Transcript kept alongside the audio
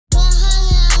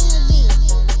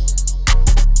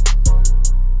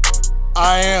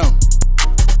I am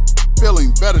feeling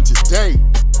better today.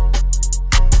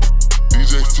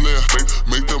 DJ Flippp,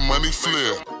 make the money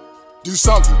flip. Do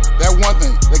something, that one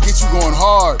thing that gets you going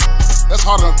hard. That's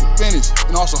hard enough to finish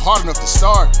and also hard enough to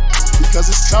start. Because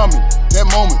it's coming, that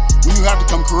moment when you have to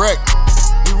come correct.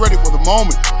 Be ready for the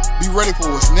moment, be ready for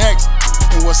what's next.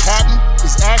 And what's happening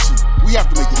is action. We have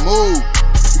to make a move.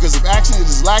 Because if action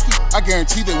is lacking, I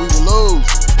guarantee that we will lose.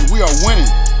 And we are winning,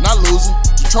 not losing.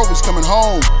 The trophy's coming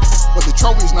home. But the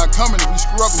trophy is not coming if we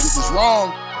screw up and get this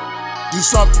wrong. Do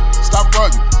something, stop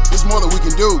fronting. There's more that we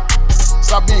can do.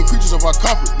 Stop being creatures of our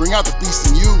comfort, bring out the beast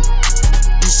in you.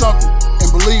 Do something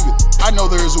and believe it, I know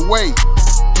there is a way.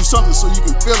 Do something so you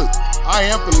can feel it.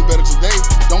 I am feeling better today.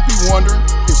 Don't be wondering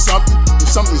if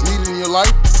something's needed in your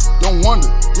life. Don't wonder,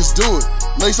 just do it.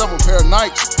 Lace up a pair of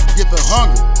Nikes, get the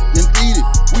hunger, then eat it.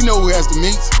 We know who has the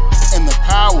meats and the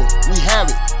power. We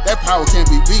have it, that power can't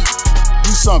be beat.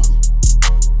 Do something.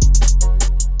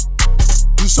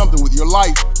 Do something with your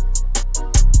life.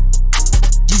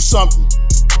 Do something.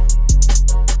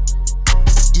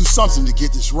 Do something to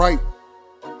get this right.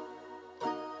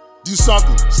 Do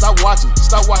something. Stop watching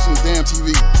the damn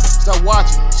TV. Stop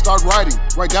watching, start writing.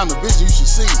 Write down the vision you should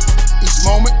see. Each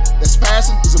moment that's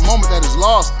passing is a moment that is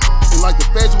lost. And like the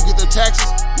feds will get their taxes,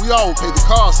 we all will pay the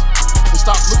cost. And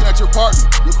stop looking at your partner,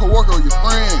 your coworker, or your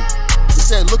friend.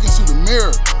 Instead, look into the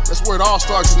mirror. That's where it all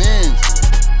starts and ends.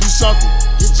 Do something,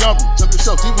 get jumping, jump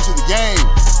yourself deep into the game.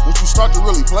 Once you start to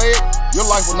really play it, your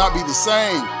life will not be the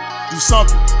same. Do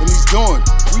something, and he's doing.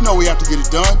 We know we have to get it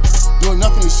done. Doing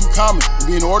nothing is too common, and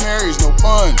being ordinary is no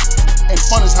fun. And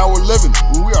fun is how we're living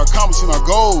when we are accomplishing our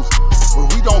goals. But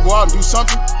if we don't go out and do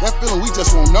something, that feeling we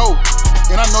just won't know.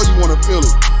 And I know you want to feel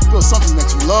it. Feel something that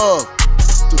you love.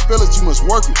 To feel it, you must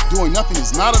work it. Doing nothing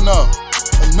is not enough.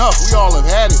 Enough, we all have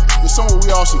had it. There's somewhere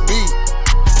we all should be.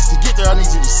 To get there, I need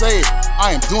you to say it.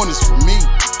 I am doing this for me.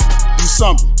 Do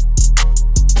something.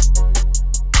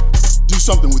 Do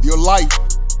something with your life.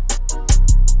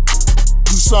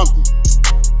 Do something.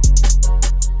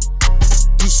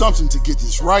 Do something to get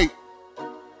this right.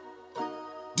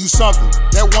 Do something.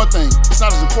 That one thing, it's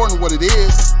not as important what it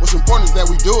is. What's important is that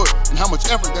we do it and how much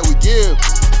effort that we give.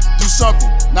 Do something,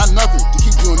 not nothing. To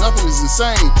keep doing nothing is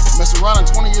insane. Mess around and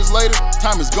 20 years later,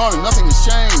 time is gone and nothing has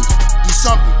changed. Do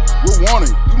something. We're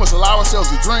wanting. We must allow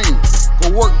ourselves to dream.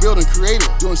 Go work, build, and create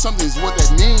it. Doing something is what that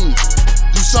means.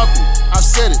 Do something. I've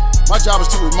said it. My job is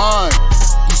to remind.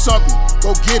 Do something.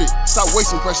 Go get it. Stop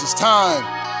wasting precious time.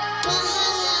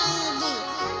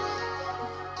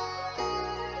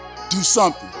 Do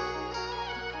something.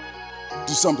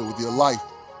 Do something with your life.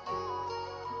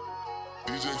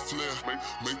 DJ Flippp,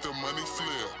 make the money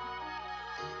flip.